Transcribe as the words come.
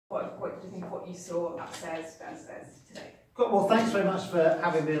do you think of what you saw upstairs, downstairs today? Good. Well, thanks very much for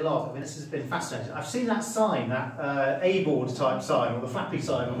having me along. I mean, this has been fascinating. I've seen that sign, that A-board type sign, or the flappy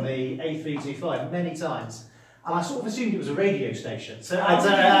sign on the A325 many times. And I sort of assumed it was a radio station. So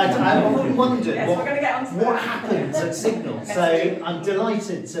I often wondered what happened at SiGNAL. So I'm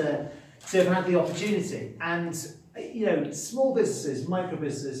delighted to have had the opportunity. And, you know, small businesses, micro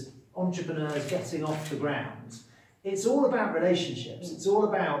businesses, entrepreneurs getting off the ground, it's all about relationships. It's all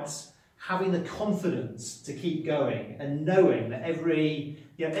about having the confidence to keep going and knowing that every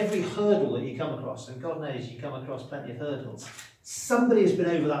hurdle that you come across, and God knows you come across plenty of hurdles, somebody has been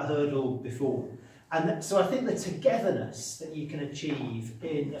over that hurdle before. And so I think the togetherness that you can achieve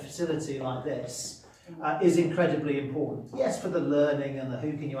in a facility like this is incredibly important. Yes, for the learning and the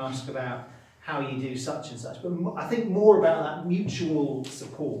who can you ask about how you do such and such, but I think more about that mutual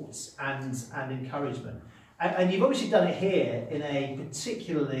support and encouragement. And you've obviously done it here in a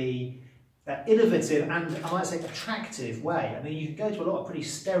particularly innovative and, I might say, attractive way. I mean, you can go to a lot of pretty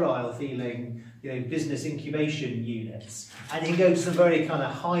sterile feeling, you know, business incubation units, and you can go to some very kind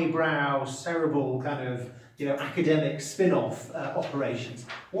of highbrow, cerebral kind of, you know, academic spin-off operations.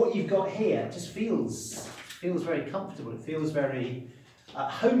 What you've got here just feels very comfortable. It feels very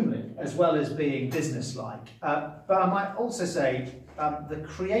homely, as well as being business-like. But I might also say the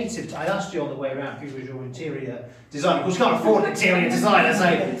creative. I asked you on the way around who was your interior designer. Of course, you can't afford an interior designer,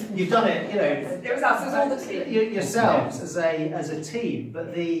 so you've done it. You know, it was us. It was all the team. Yourselves as a team.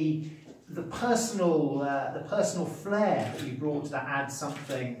 But the personal flair that you brought to that adds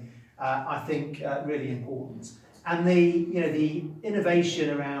something I think really important. And the innovation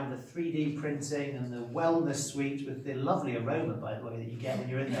around the 3D printing and the wellness suite with the lovely aroma, by the way, that you get when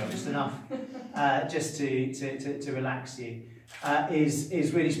you're in there, which is enough just to relax you,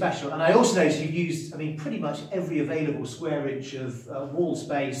 is really special. And I also noticed you've used, I mean, pretty much every available square inch of wall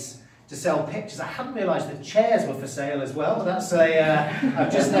space to sell pictures. I hadn't realised the chairs were for sale as well. That's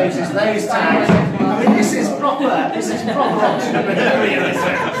I've just noticed those tags. I mean, this is proper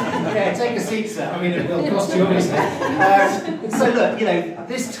entrepreneurial. Yeah, take a seat, sir. I mean, it will cost you obviously. So look, you know,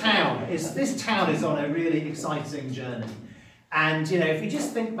 this town is on a really exciting journey. And you know, if you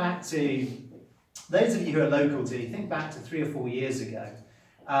just think back to those of you who are local to, think back to 3 or 4 years ago,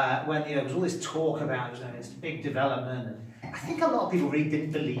 when there was all this talk about this big development, and I think a lot of people really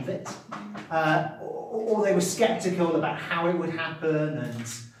didn't believe it, or they were sceptical about how it would happen,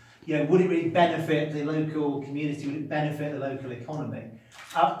 and would it really benefit the local community? Would it benefit the local economy?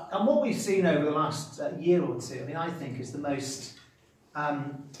 And what we've seen over the last year or two, I mean, I think is the most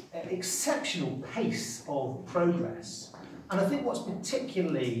exceptional pace of progress. And I think what's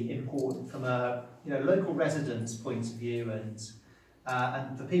particularly important from a local residents' point of view, and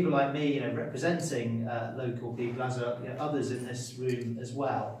for people like me, representing local people, as are others in this room as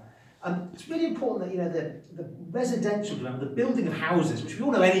well, it's really important that the residential development, the building of houses, which we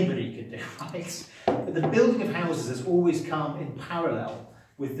all know anybody can do, right? But the building of houses has always come in parallel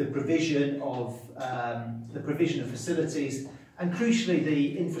with the provision of facilities, and crucially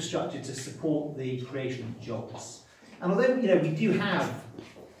the infrastructure to support the creation of jobs. And although we do have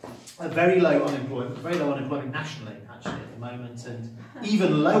a very low unemployment nationally, actually at the moment, and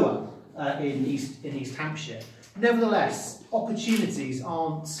even lower in East Hampshire, nevertheless, opportunities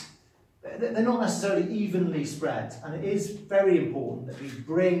they're not necessarily evenly spread, and it is very important that we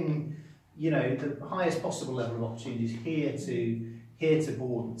bring the highest possible level of opportunities here to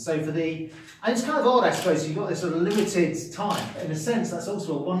Bordon. So and it's kind of odd, I suppose, you've got this sort of limited time. In a sense, that's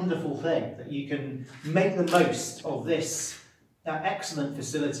also a wonderful thing, that you can make the most of this excellent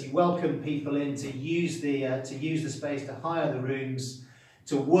facility, welcome people in to use the space, to hire the rooms,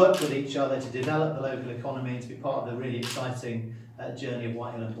 to work with each other, to develop the local economy, and to be part of the really exciting journey of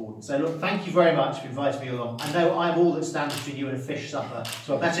Whitehill and Bordon. So look, thank you very much for inviting me along. I know I'm all that stands between you and a fish supper,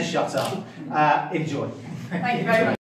 so I better shut up. Enjoy. Thank you very much.